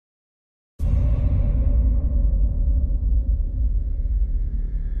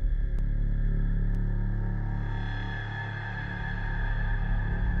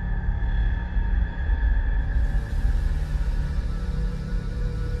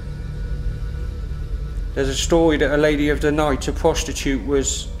There's a story that a lady of the night, a prostitute,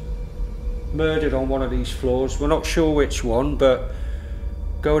 was murdered on one of these floors. We're not sure which one, but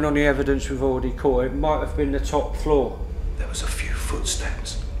going on the evidence we've already caught, it might have been the top floor. There was a few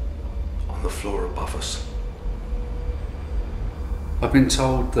footsteps on the floor above us. I've been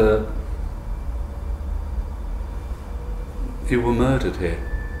told that you were murdered here.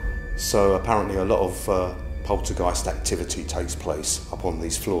 So apparently a lot of poltergeist activity takes place up on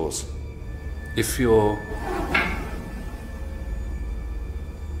these floors. If you're...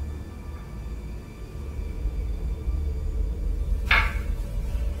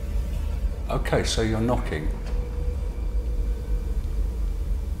 Okay, so you're knocking.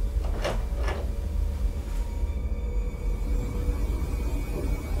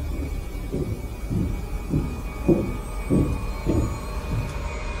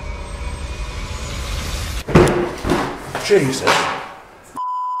 Jesus!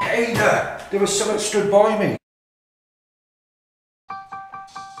 Hey there! There was someone stood by me.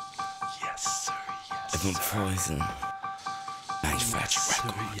 Yes, sir, yes, If I'm poison, manufacture sir,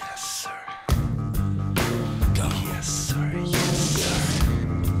 record. yes, sir. Go. Yes, sir, yes, sir.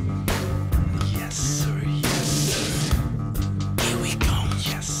 Yes, sir, yes, sir. Here we go.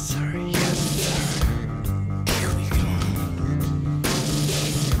 Yes, sir, yes, sir. Here we go.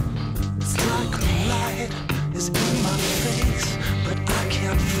 It's like a light is in my face, but I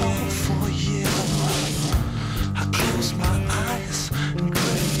can't fall for you. I close my eyes and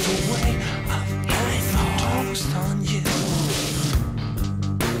drift away. I've overdosed on you.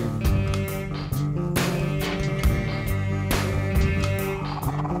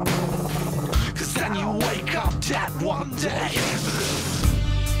 Cause then you wake up dead one day.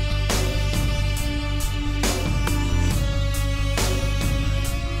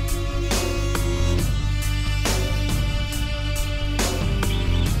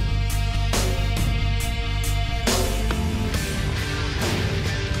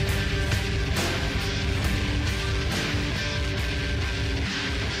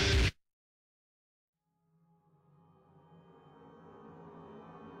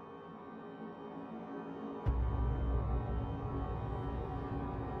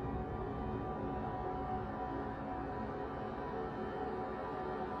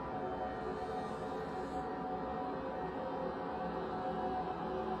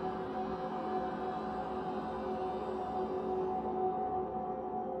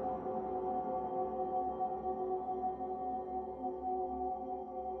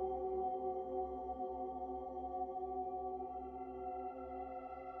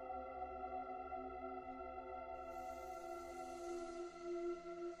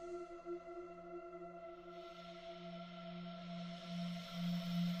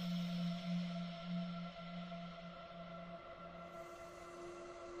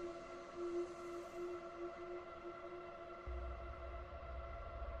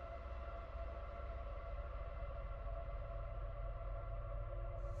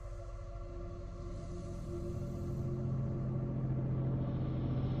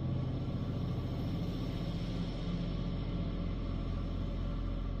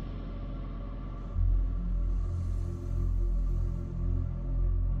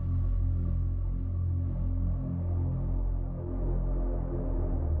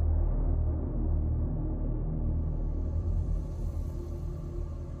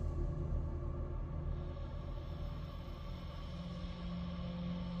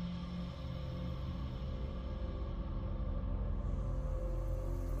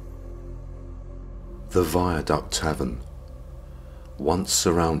 The Viaduct Tavern. Once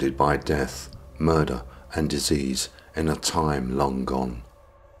surrounded by death, murder and disease in a time long gone.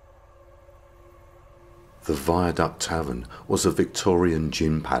 The Viaduct Tavern was a Victorian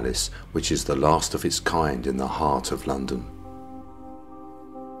gin palace which is the last of its kind in the heart of London.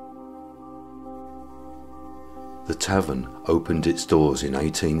 The tavern opened its doors in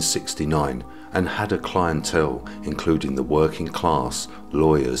 1869 and had a clientele including the working class,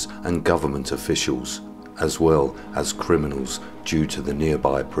 lawyers and government officials, as well as criminals due to the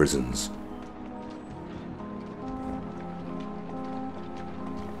nearby prisons.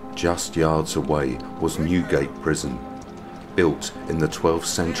 Just yards away was Newgate Prison. Built in the 12th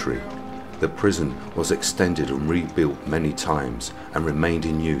century, the prison was extended and rebuilt many times and remained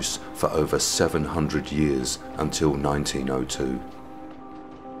in use for over 700 years until 1902.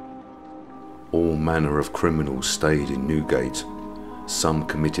 All manner of criminals stayed in Newgate. Some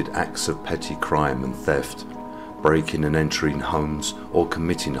committed acts of petty crime and theft, breaking and entering homes or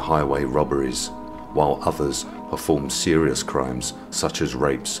committing highway robberies, while others performed serious crimes such as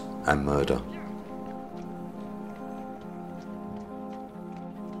rapes and murder.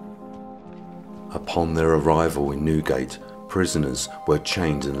 Upon their arrival in Newgate, prisoners were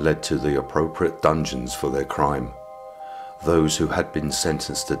chained and led to the appropriate dungeons for their crime. Those who had been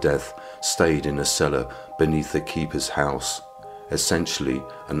sentenced to death stayed in a cellar beneath the keeper's house, essentially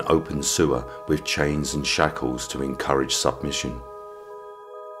an open sewer with chains and shackles to encourage submission.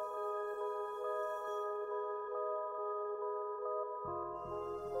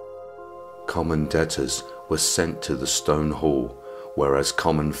 Common debtors were sent to the Stone Hall, whereas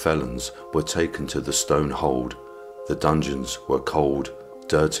common felons were taken to the Stone Hold. The dungeons were cold,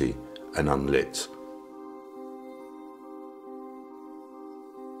 dirty, and unlit.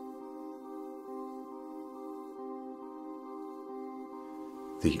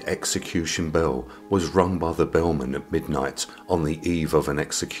 The execution bell was rung by the bellman at midnight on the eve of an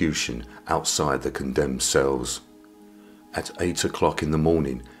execution outside the condemned cells. At 8 o'clock in the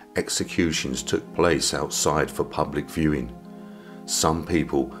morning, executions took place outside for public viewing. Some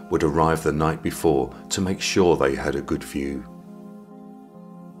people would arrive the night before to make sure they had a good view.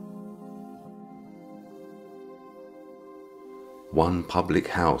 One public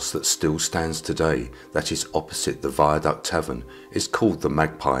house that still stands today, that is opposite the Viaduct Tavern, is called the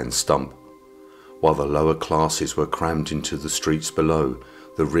Magpie and Stump. While the lower classes were crammed into the streets below,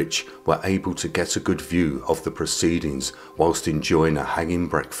 the rich were able to get a good view of the proceedings whilst enjoying a hanging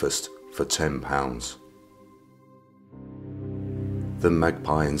breakfast for £10. The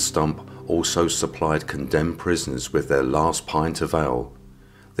Magpie and Stump also supplied condemned prisoners with their last pint of ale.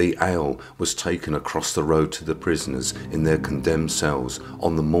 The ale was taken across the road to the prisoners in their condemned cells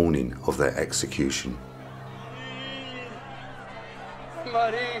on the morning of their execution.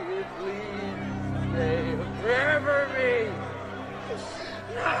 Somebody, please, stay forever me.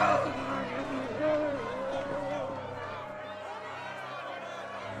 No.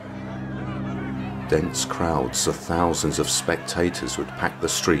 Dense crowds of thousands of spectators would pack the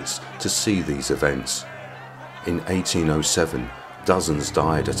streets to see these events. In 1807, dozens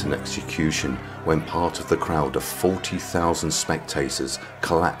died at an execution when part of the crowd of 40,000 spectators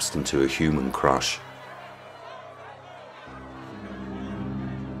collapsed into a human crush.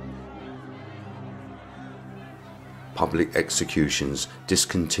 Public executions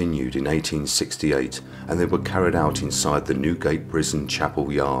discontinued in 1868 and they were carried out inside the Newgate Prison Chapel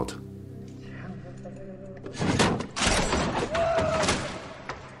Yard.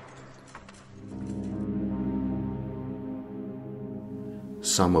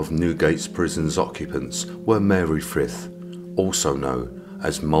 Some of Newgate's prison's occupants were Mary Frith, also known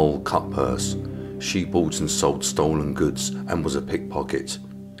as Moll Cutpurse. She bought and sold stolen goods and was a pickpocket.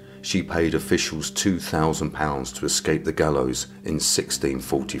 She paid officials £2,000 to escape the gallows in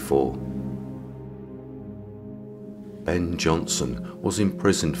 1644. Ben Johnson was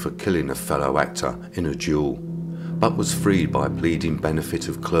imprisoned for killing a fellow actor in a duel, but was freed by pleading benefit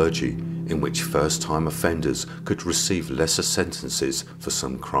of clergy, in which first-time offenders could receive lesser sentences for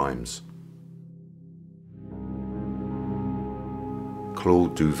some crimes.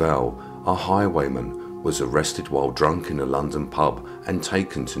 Claude Duval, a highwayman, was arrested while drunk in a London pub and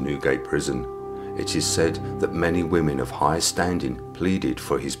taken to Newgate Prison. It is said that many women of high standing pleaded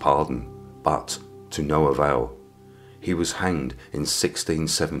for his pardon, but to no avail. He was hanged in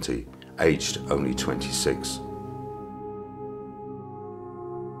 1670, aged only 26.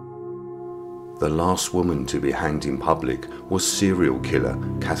 The last woman to be hanged in public was serial killer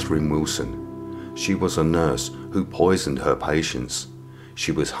Catherine Wilson. She was a nurse who poisoned her patients.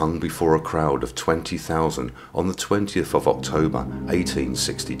 She was hung before a crowd of 20,000 on the 20th of October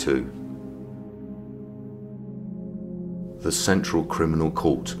 1862. The Central Criminal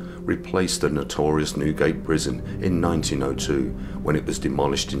Court replaced the notorious Newgate Prison in 1902 when it was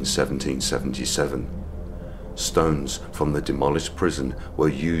demolished in 1777. Stones from the demolished prison were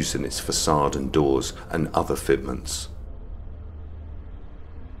used in its facade and doors and other fitments.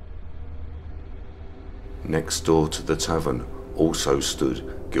 Next door to the tavern also stood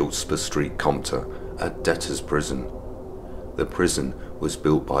Giltspur Street Compter, a debtor's prison. The prison was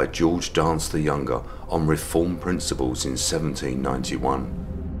built by George Dance the Younger on reform principles in 1791.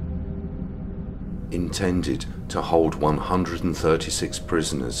 Intended to hold 136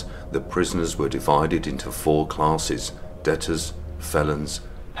 prisoners, the prisoners were divided into 4 classes: debtors, felons,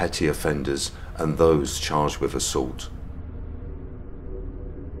 petty offenders, and those charged with assault.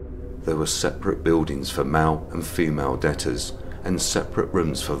 There were separate buildings for male and female debtors, and separate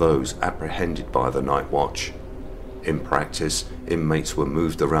rooms for those apprehended by the night watch. In practice, inmates were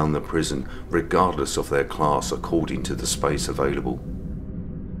moved around the prison regardless of their class according to the space available.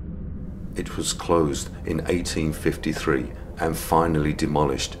 It was closed in 1853 and finally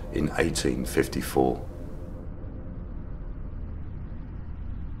demolished in 1854.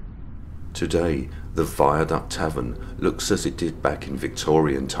 Today, the Viaduct Tavern looks as it did back in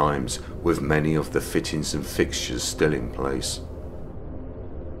Victorian times, with many of the fittings and fixtures still in place.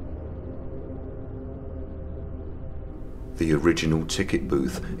 The original ticket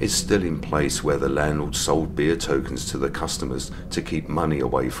booth is still in place, where the landlord sold beer tokens to the customers to keep money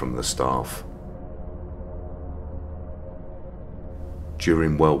away from the staff.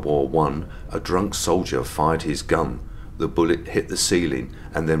 During World War I, a drunk soldier fired his gun. The bullet hit the ceiling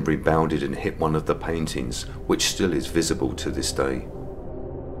and then rebounded and hit one of the paintings, which still is visible to this day.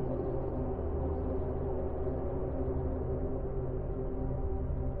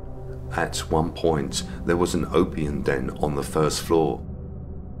 At one point, there was an opium den on the first floor.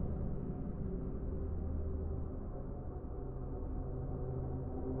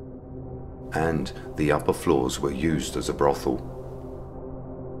 And the upper floors were used as a brothel.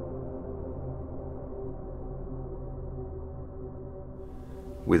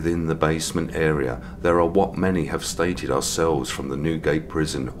 Within the basement area, there are what many have stated are cells from the Newgate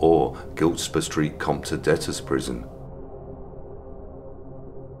Prison or Giltspur Street Compter Debtors Prison.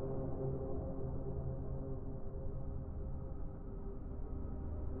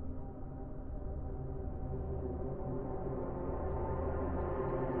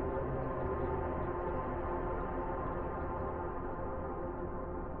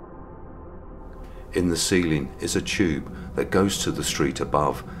 In the ceiling is a tube that goes to the street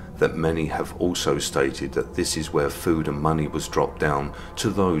above, that many have also stated that this is where food and money was dropped down to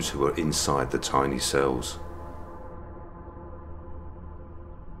those who were inside the tiny cells.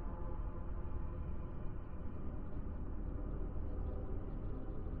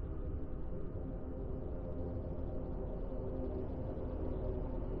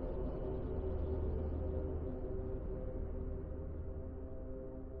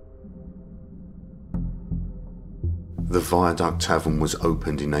 The Viaduct Tavern was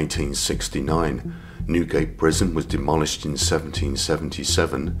opened in 1869, Newgate Prison was demolished in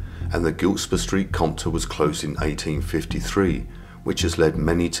 1777, and the Giltspur Street Compter was closed in 1853, which has led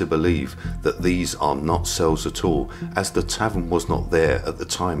many to believe that these are not cells at all, as the tavern was not there at the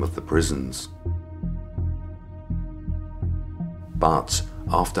time of the prisons. But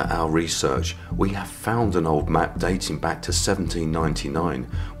after our research, we have found an old map dating back to 1799,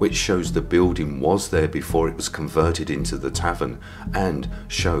 which shows the building was there before it was converted into the tavern, and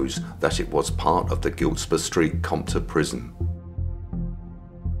shows that it was part of the Giltspur Street Compter prison.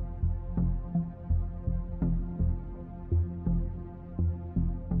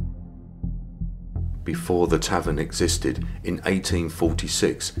 Before the tavern existed, in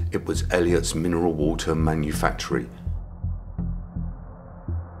 1846, it was Elliott's Mineral Water Manufactory,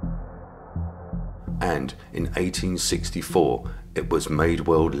 and in 1864 it was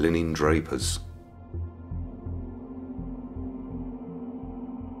Maidworld Linen Drapers.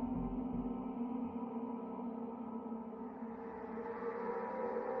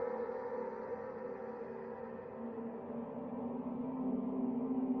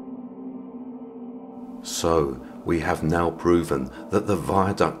 So we have now proven that the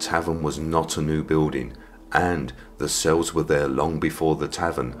Viaduct Tavern was not a new building, and the cells were there long before the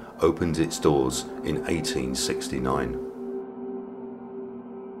tavern opened its doors in 1869.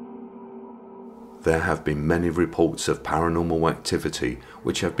 There have been many reports of paranormal activity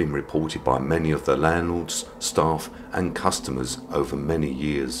which have been reported by many of the landlords, staff and customers over many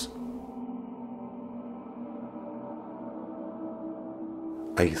years.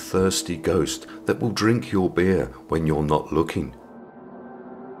 A thirsty ghost that will drink your beer when you're not looking.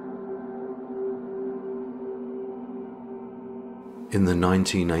 In the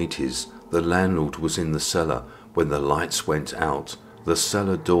 1980s, the landlord was in the cellar when the lights went out. The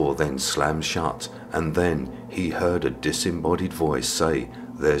cellar door then slammed shut, and then he heard a disembodied voice say,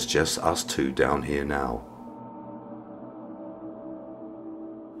 "There's just us two down here now."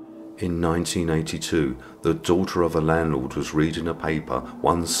 In 1982, the daughter of a landlord was reading a paper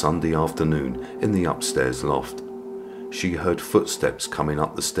one Sunday afternoon in the upstairs loft. She heard footsteps coming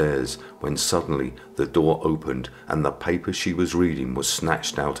up the stairs when suddenly the door opened and the paper she was reading was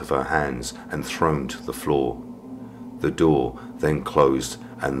snatched out of her hands and thrown to the floor. The door then closed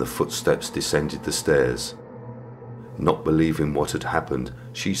and the footsteps descended the stairs. Not believing what had happened,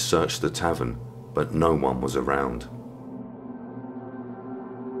 she searched the tavern, but no one was around.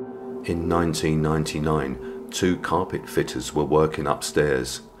 In 1999, 2 carpet fitters were working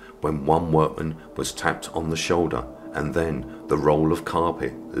upstairs when one workman was tapped on the shoulder, and then the roll of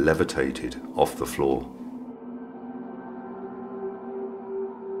carpet levitated off the floor.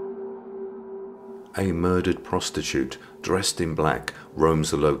 A murdered prostitute dressed in black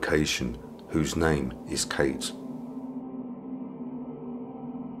roams the location, whose name is Kate.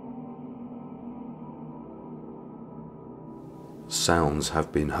 Sounds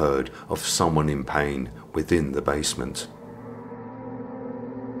have been heard of someone in pain within the basement.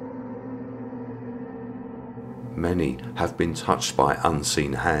 Many have been touched by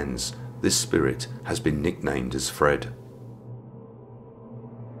unseen hands. This spirit has been nicknamed as Fred.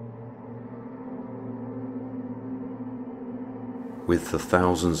 With the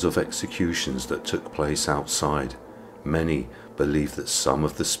thousands of executions that took place outside, many believe that some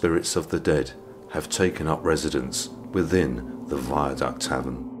of the spirits of the dead have taken up residence within the Viaduct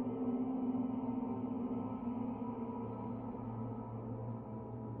Tavern.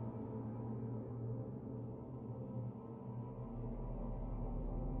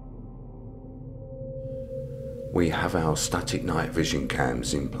 We have our static night vision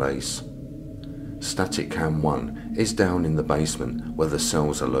cams in place. Static Cam 1 is down in the basement where the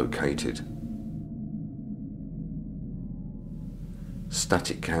cells are located.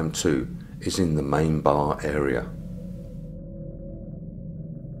 Static Cam 2 is in the main bar area.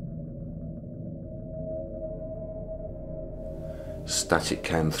 Static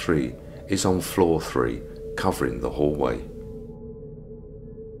Cam 3 is on floor 3, covering the hallway.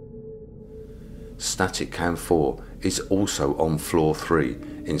 Static Cam 4 is also on floor 3,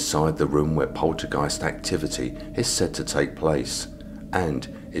 inside the room where poltergeist activity is said to take place,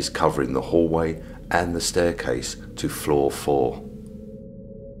 and is covering the hallway and the staircase to floor 4.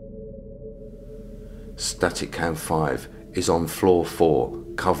 Static Cam 5 is on floor 4,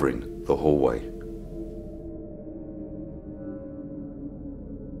 covering the hallway.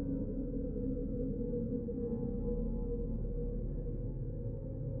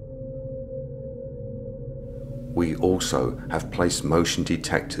 We also have placed motion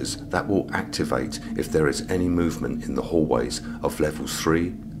detectors that will activate if there is any movement in the hallways of levels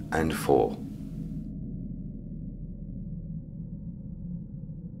 3 and 4.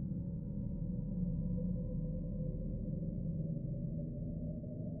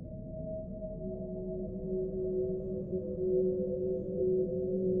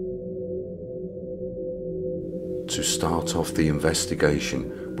 To start off the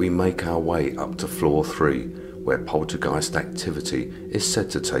investigation, we make our way up to floor 3, where poltergeist activity is said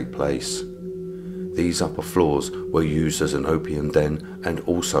to take place. These upper floors were used as an opium den and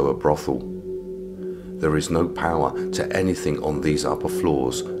also a brothel. There is no power to anything on these upper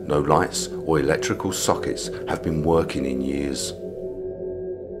floors. No lights or electrical sockets have been working in years.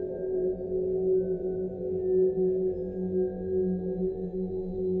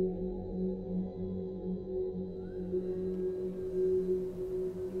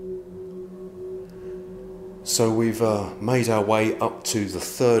 So we've made our way up to the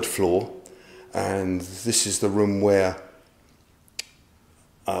 3rd floor, and this is the room where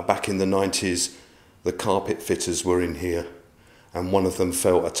back in the 90s the carpet fitters were in here, and one of them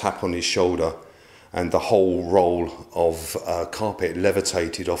felt a tap on his shoulder and the whole roll of carpet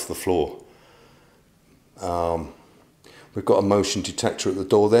levitated off the floor. We've got a motion detector at the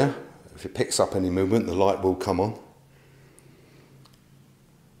door there. If it picks up any movement, the light will come on.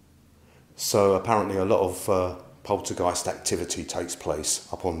 So apparently a lot of poltergeist activity takes place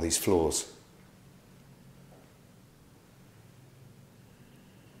up on these floors.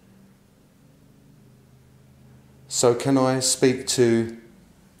 So can I speak to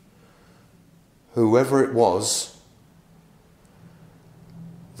whoever it was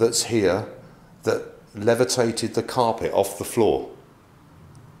that's here that levitated the carpet off the floor?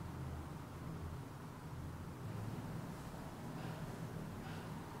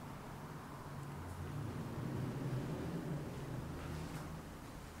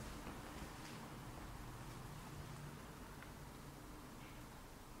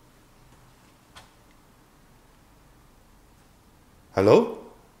 Hello?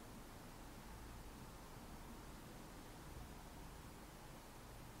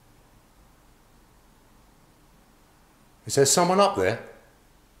 Is there someone up there?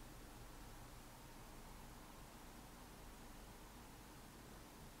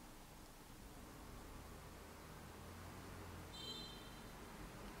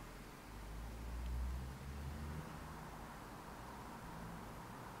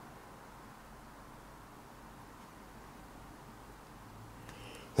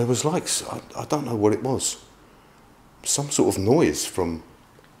 There was like, I don't know what it was, some sort of noise from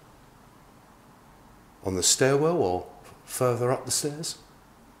on the stairwell or further up the stairs.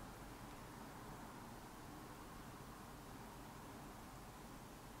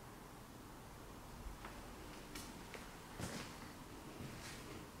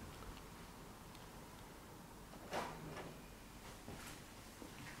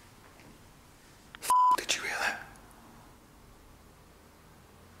 Did you hear that?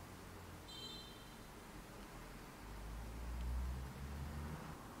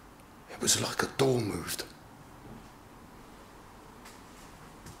 It was like a door moved.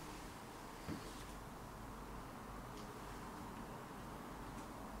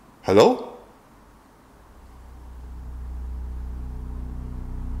 Hello?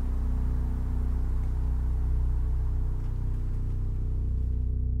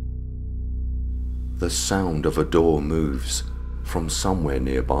 The sound of a door moves from somewhere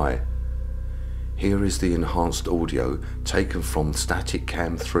nearby. Here is the enhanced audio taken from Static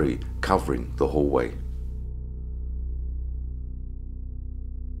Cam 3 covering the hallway.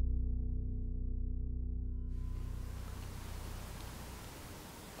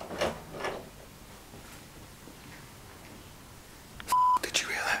 Did you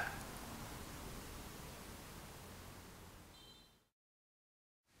hear that?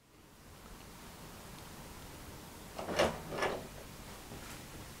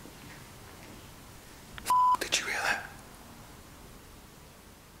 Did you hear that?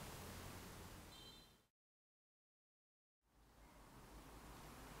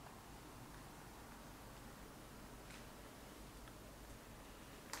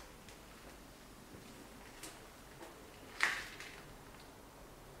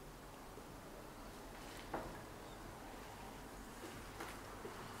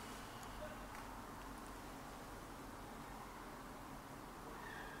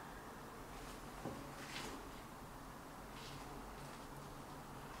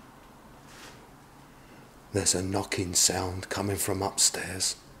 There's a knocking sound coming from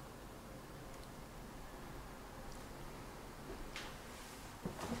upstairs.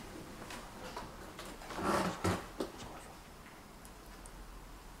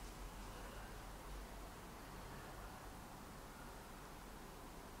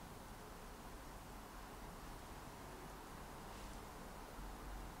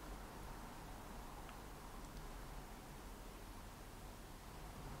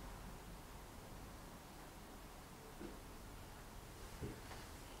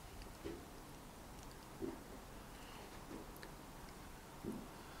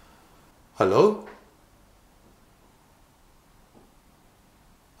 Hello?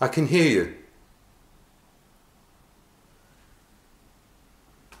 I can hear you.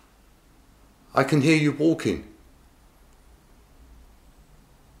 I can hear you walking.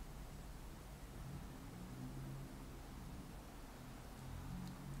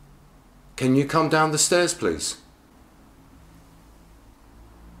 Can you come down the stairs, please?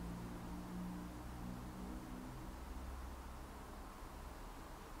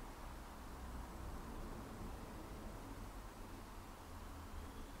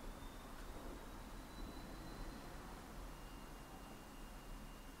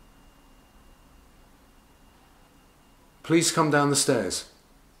 Please come down the stairs.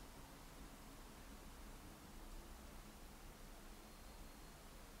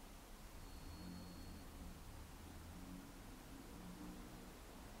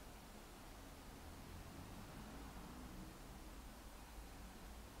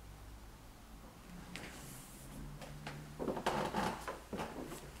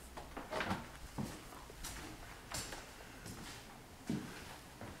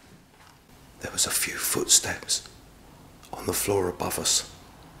 There was a few footsteps on the floor above us.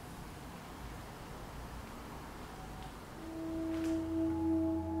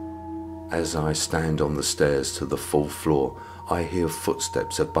 As I stand on the stairs to the 4th floor, I hear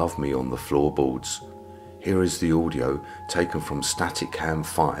footsteps above me on the floorboards. Here is the audio taken from Static Cam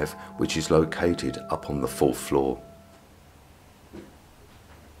 5, which is located up on the 4th floor.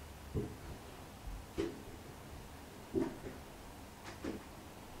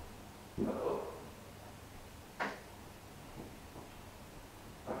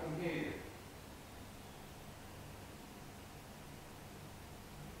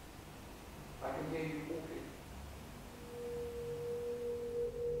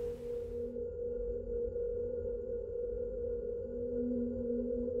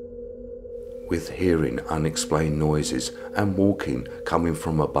 With hearing unexplained noises and walking coming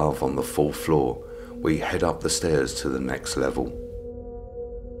from above on the 4th floor, we head up the stairs to the next level.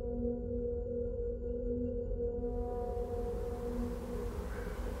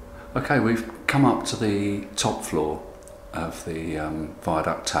 Okay, we've come up to the top floor of the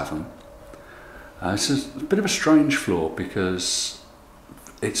Viaduct Tavern. It's a bit of a strange floor because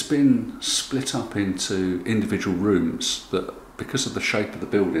it's been split up into individual rooms that, because of the shape of the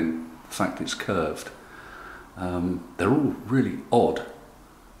building, the fact it's curved, they're all really odd,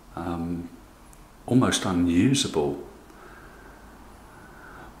 almost unusable.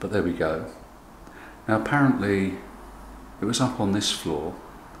 But there we go. Now apparently it was up on this floor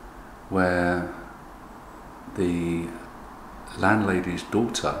where the landlady's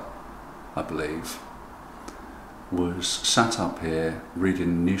daughter I believe, was sat up here reading a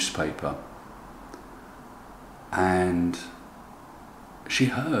newspaper, and she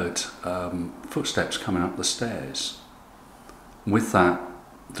heard footsteps coming up the stairs. With that,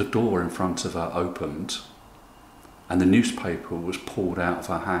 the door in front of her opened, and the newspaper was pulled out of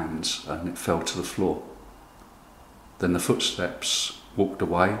her hands and it fell to the floor. Then the footsteps walked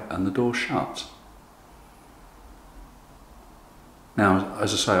away and the door shut. Now,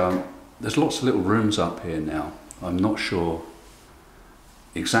 as I say, there's lots of little rooms up here now. I'm not sure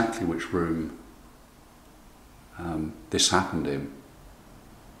exactly which room this happened in.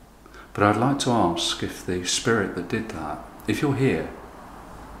 But I'd like to ask if the spirit that did that, if you're here,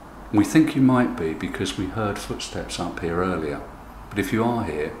 we think you might be because we heard footsteps up here earlier, but if you are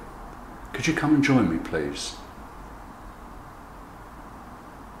here, could you come and join me, please?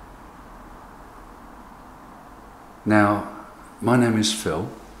 Now, my name is Phil.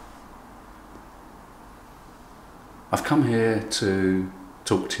 I've come here to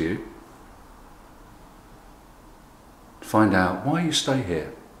talk to you, find out why you stay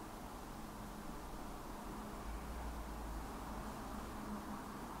here.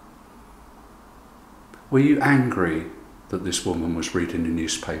 Were you angry that this woman was reading the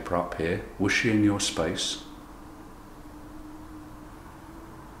newspaper up here? Was she in your space?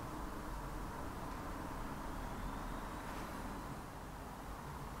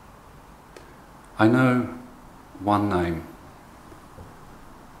 I know one name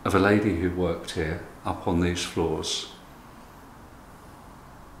of a lady who worked here up on these floors.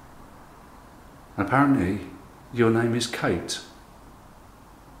 And apparently your name is Kate.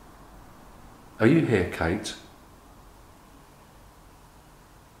 Are you here, Kate?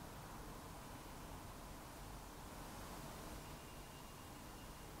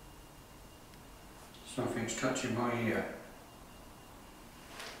 Something's touching my ear.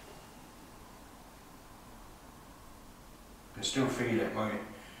 I still feel it, my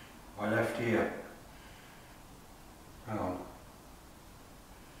left ear. Hang on.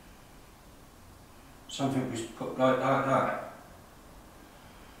 Something was put like that.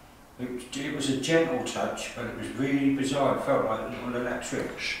 It was a gentle touch, but it was really bizarre. It felt like a little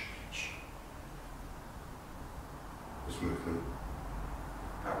electric. Shh. There's movement.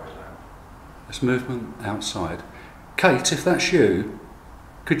 How was that? There's movement outside. Kate, if that's you,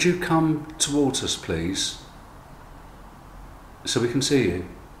 could you come towards us, please? So we can see you.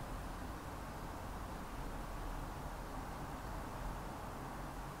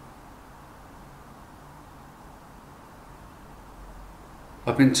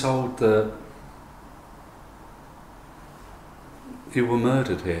 I've been told that you were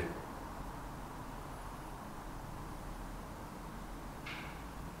murdered here.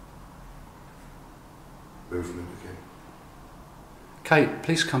 Movement again. Kate,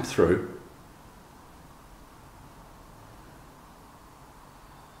 please come through.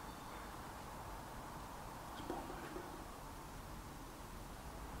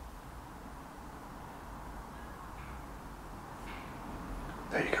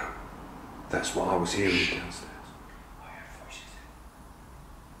 There you go. That's what I was hearing downstairs.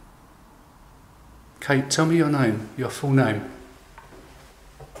 Kate, tell me your name, your full name.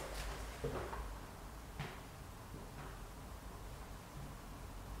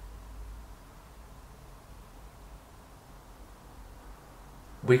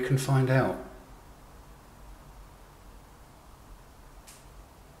 We can find out.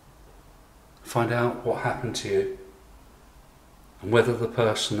 Find out what happened to you and whether the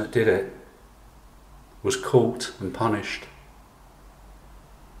person that did it was caught and punished.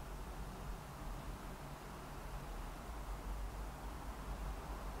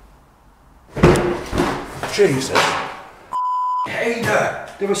 Jesus! Hey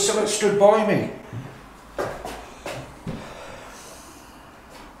there was someone stood by me.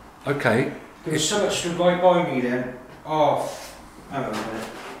 Okay. There was someone stood right by me then. Oh, hang on a minute.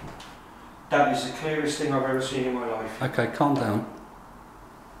 That is the clearest thing I've ever seen in my life. Okay, calm down.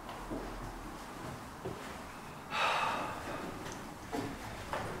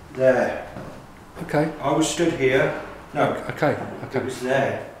 There. Okay. I was stood here. No. Okay. It was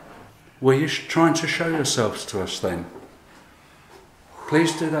there. Were you trying to show yourselves to us then?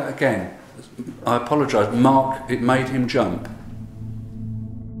 Please do that again. I apologise. Mark, it made him jump.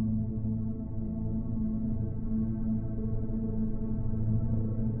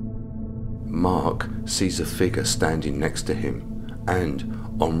 Mark sees a figure standing next to him, and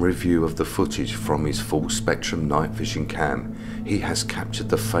on review of the footage from his full spectrum night vision cam, he has captured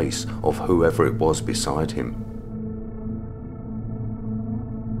the face of whoever it was beside him.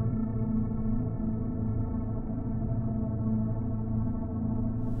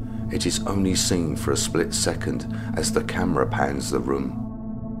 It is only seen for a split second as the camera pans the room.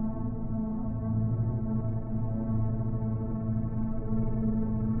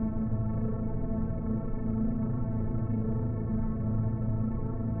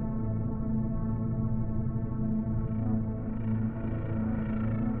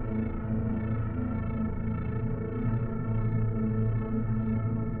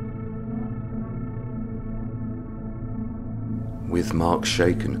 With Mark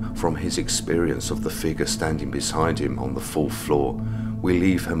shaken from his experience of the figure standing beside him on the 4th floor, we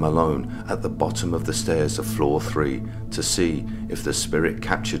leave him alone at the bottom of the stairs of floor 3 to see if the spirit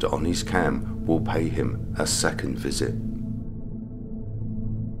captured on his cam will pay him a second visit.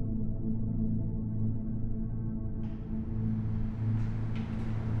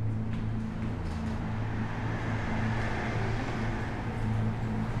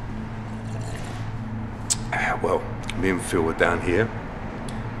 Well, me and Phil are down here,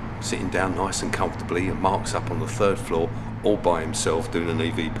 sitting down nice and comfortably, and Mark's up on the 3rd floor all by himself doing an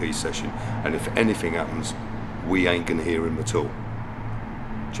EVP session, and if anything happens, we ain't gonna hear him at all.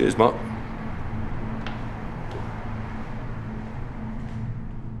 Cheers, Mark.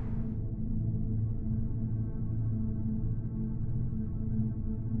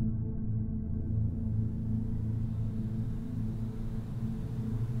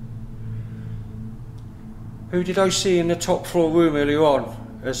 Who did I see in the top floor room earlier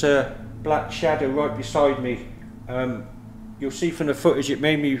on? There's a black shadow right beside me. You'll see from the footage it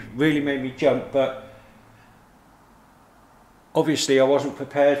really made me jump, but obviously I wasn't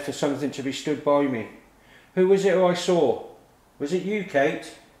prepared for something to be stood by me. Who was it who I saw? Was it you, Kate?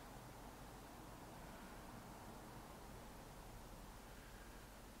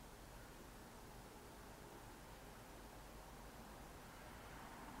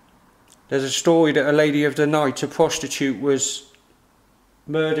 There's a story that a lady of the night, a prostitute, was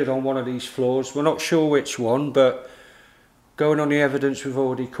murdered on one of these floors. We're not sure which one, but going on the evidence we've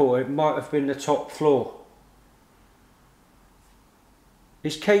already caught, it might have been the top floor.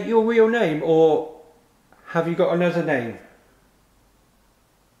 Is Kate your real name, or have you got another name?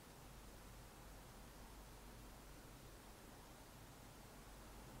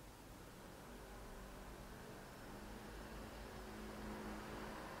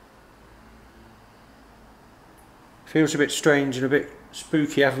 Feels a bit strange and a bit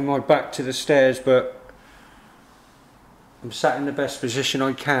spooky having my back to the stairs, but I'm sat in the best position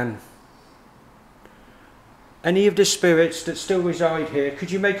I can. Any of the spirits that still reside here,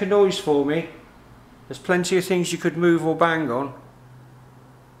 could you make a noise for me? There's plenty of things you could move or bang on.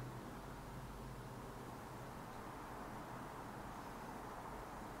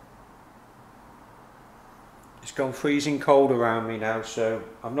 It's gone freezing cold around me now, so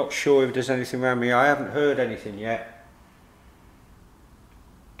I'm not sure if there's anything around me. I haven't heard anything yet.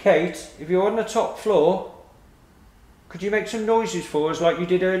 Kate, if you're on the top floor, could you make some noises for us like you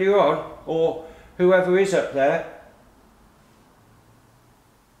did earlier on? Or whoever is up there?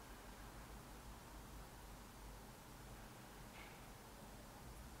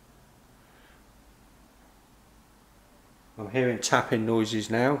 I'm hearing tapping noises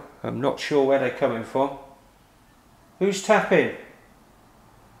now. I'm not sure where they're coming from. Who's tapping?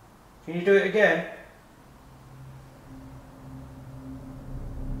 Can you do it again?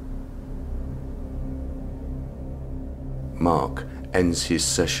 Mark ends his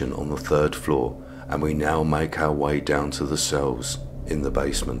session on the 3rd floor, and we now make our way down to the cells in the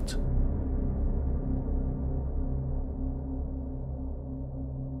basement.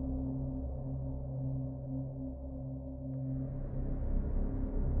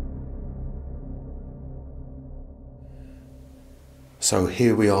 So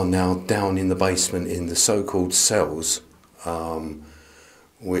here we are now down in the basement in the so-called cells,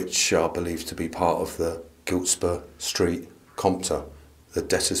 which are believed to be part of the Giltspur Street Compter, the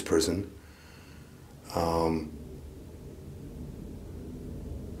debtors' prison. And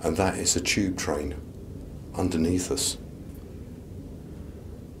that is a tube train underneath us.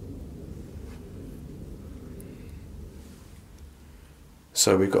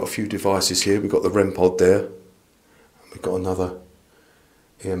 So we've got a few devices here. We've got the REM pod there, and we've got another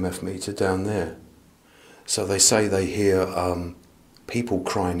EMF meter down there. So they say they hear people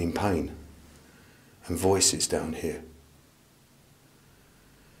crying in pain and voices down here.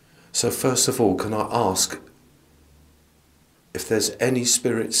 So first of all, can I ask if there's any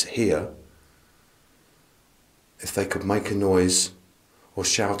spirits here, if they could make a noise or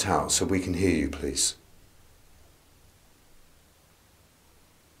shout out so we can hear you, please?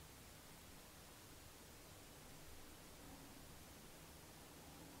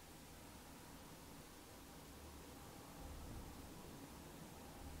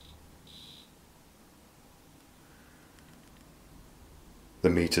 The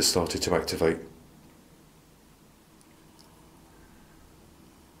meter started to activate.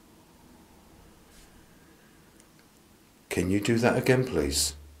 Can you do that again,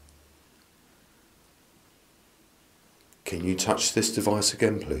 please? Can you touch this device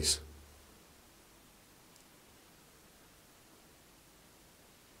again, please?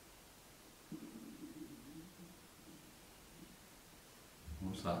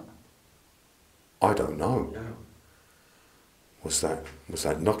 What's that? I don't know. No. Was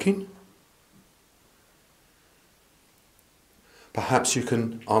that knocking? Perhaps you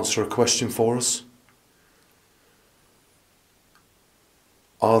can answer a question for us?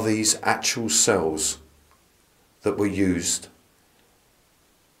 Are these actual cells that were used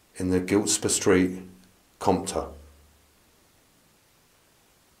in the Giltspur Street Compter?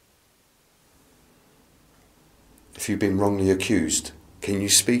 If you've been wrongly accused, can you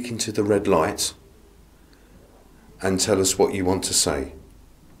speak into the red light and tell us what you want to say?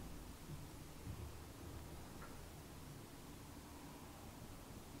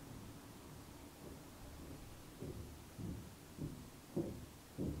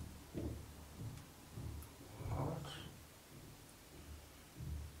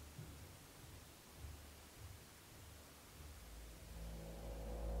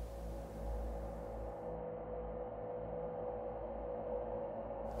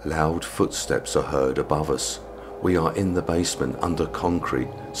 Loud footsteps are heard above us. We are in the basement under concrete,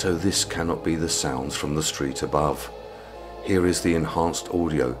 so this cannot be the sounds from the street above. Here is the enhanced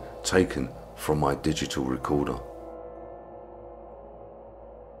audio taken from my digital recorder.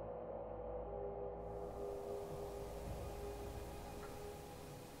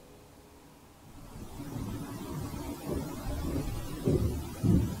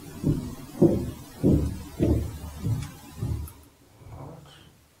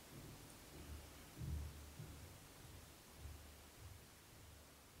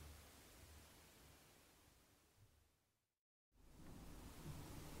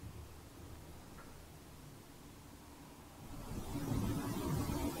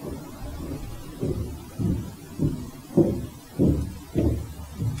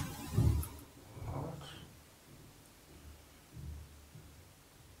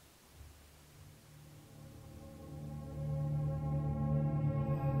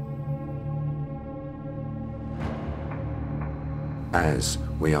 As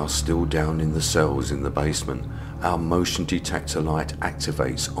we are still down in the cells in the basement, our motion detector light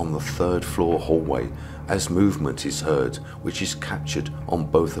activates on the third floor hallway as movement is heard, which is captured on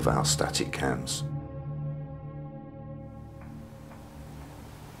both of our static cams.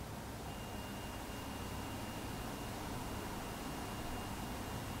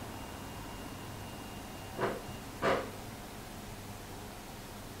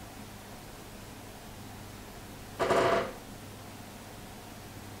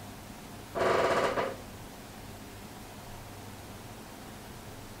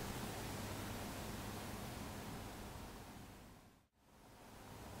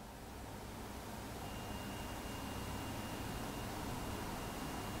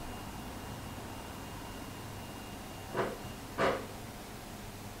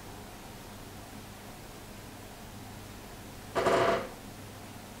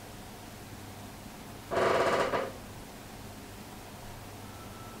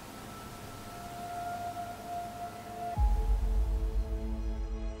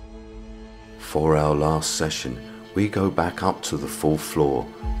 For our last session, we go back up to the 4th floor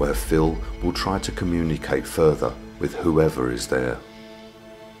where Phil will try to communicate further with whoever is there.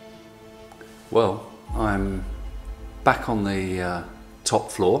 Well, I'm back on the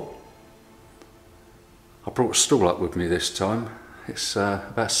top floor. I brought a stool up with me this time. It's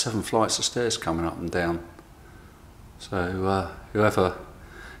about 7 flights of stairs coming up and down. So whoever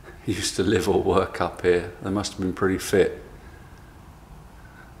used to live or work up here, they must have been pretty fit.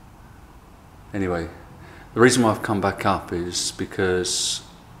 Anyway, the reason why I've come back up is because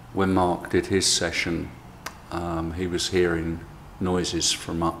when Mark did his session, he was hearing noises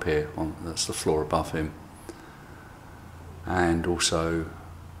from up here, that's the floor above him. And also,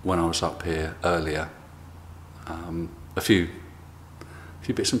 when I was up here earlier, a few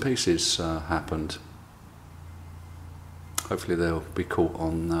bits and pieces happened. Hopefully they'll be caught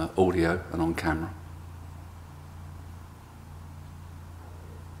on audio and on camera.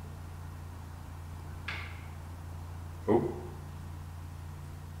 Oh.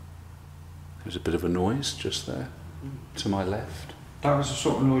 There's a bit of a noise just there, to my left. That was the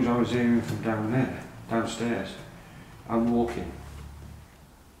sort of noise I was hearing from down there, downstairs. I'm walking.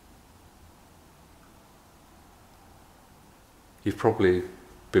 You've probably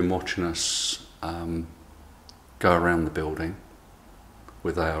been watching us go around the building,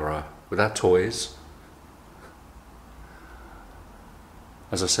 with our toys.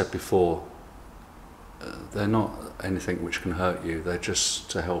 As I said before, they're not anything which can hurt you. They're just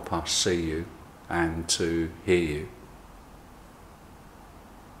to help us see you and to hear you.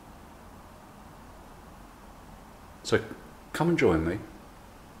 So come and join me.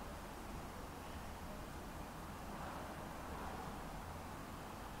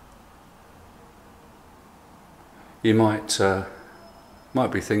 You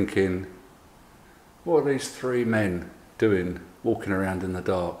might be thinking, what are these three men doing, walking around in the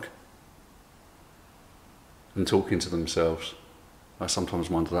dark and talking to themselves? I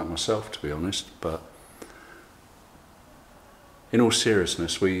sometimes wonder that myself, to be honest, but in all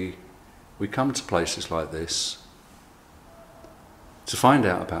seriousness, we come to places like this to find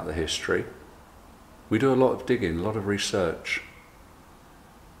out about the history. We do a lot of digging, a lot of research.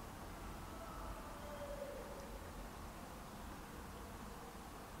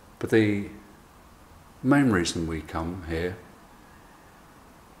 But the main reason we come here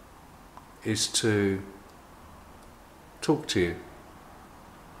is to talk to you,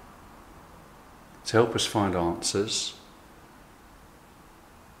 to help us find answers,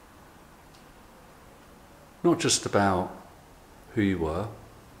 not just about who you were,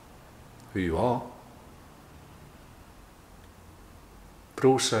 who you are, but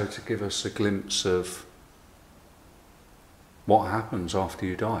also to give us a glimpse of what happens after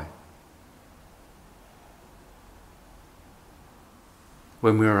you die.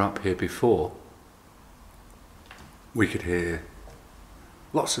 When we were up here before, we could hear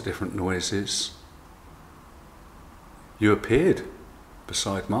lots of different noises. You appeared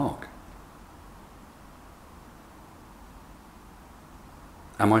beside Mark.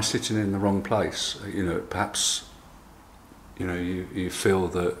 Am I sitting in the wrong place? Perhaps you feel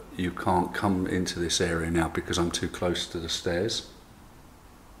that you can't come into this area now because I'm too close to the stairs.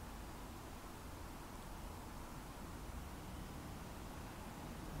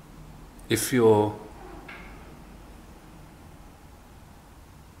 If you're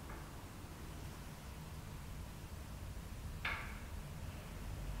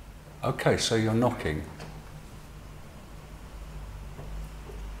okay, so you're knocking.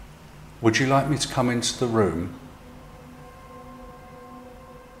 Would you like me to come into the room?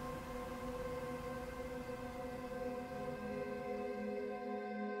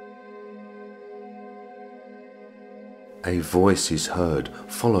 A voice is heard,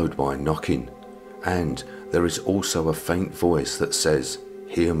 followed by knocking, and there is also a faint voice that says,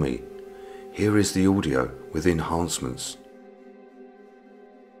 "Hear me." Here is the audio with enhancements.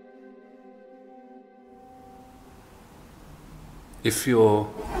 If you're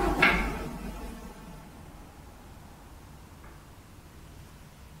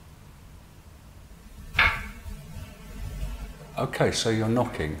okay, so you're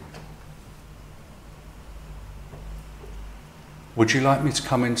knocking. Would you like me to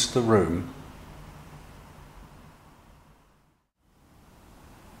come into the room?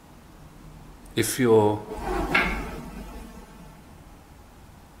 If you're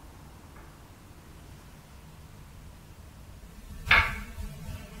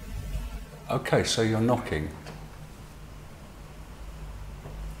okay, so you're knocking.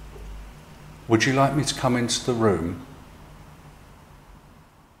 Would you like me to come into the room?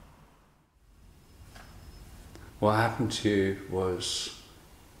 What happened to you was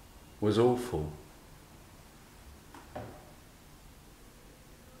awful.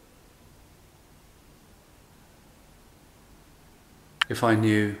 If I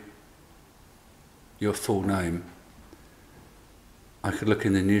knew your full name, I could look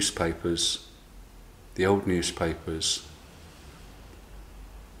in the newspapers, the old newspapers,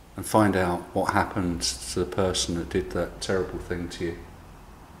 and find out what happened to the person that did that terrible thing to you.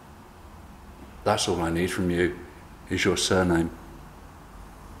 That's all I need from you, is your surname.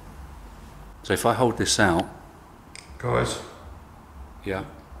 So if I hold this out... Guys? Yeah?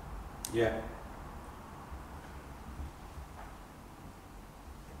 Yeah.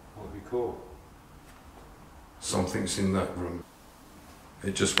 What would be cool? Something's in that room.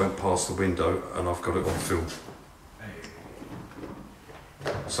 It just went past the window and I've got it on film.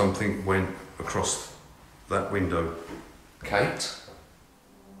 Something went across that window. Kate?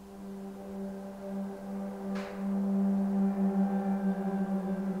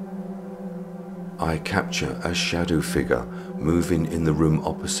 I capture a shadow figure moving in the room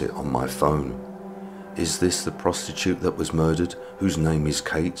opposite on my phone. Is this the prostitute that was murdered, whose name is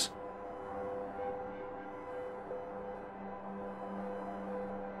Kate?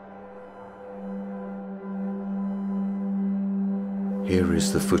 Here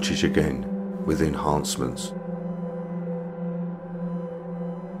is the footage again, with enhancements.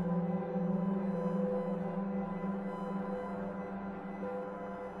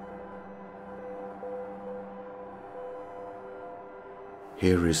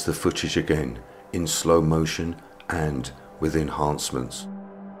 Here is the footage again, in slow motion and with enhancements.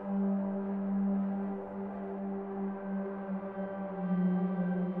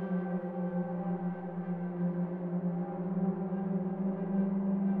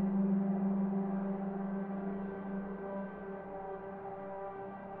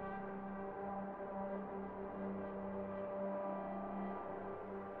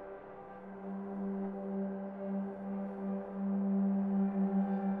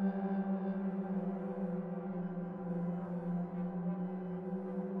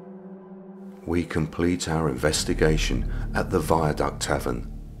 We complete our investigation at the Viaduct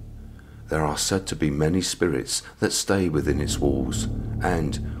Tavern. There are said to be many spirits that stay within its walls,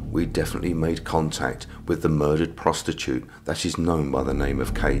 and we definitely made contact with the murdered prostitute that is known by the name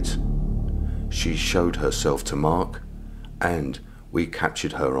of Kate. She showed herself to Mark, and we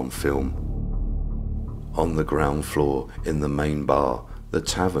captured her on film. On the ground floor in the main bar, the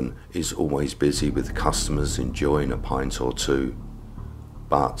tavern is always busy with customers enjoying a pint or two.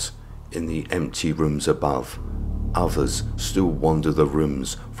 But in the empty rooms above, others still wander the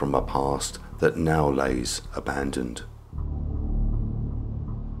rooms from a past that now lays abandoned.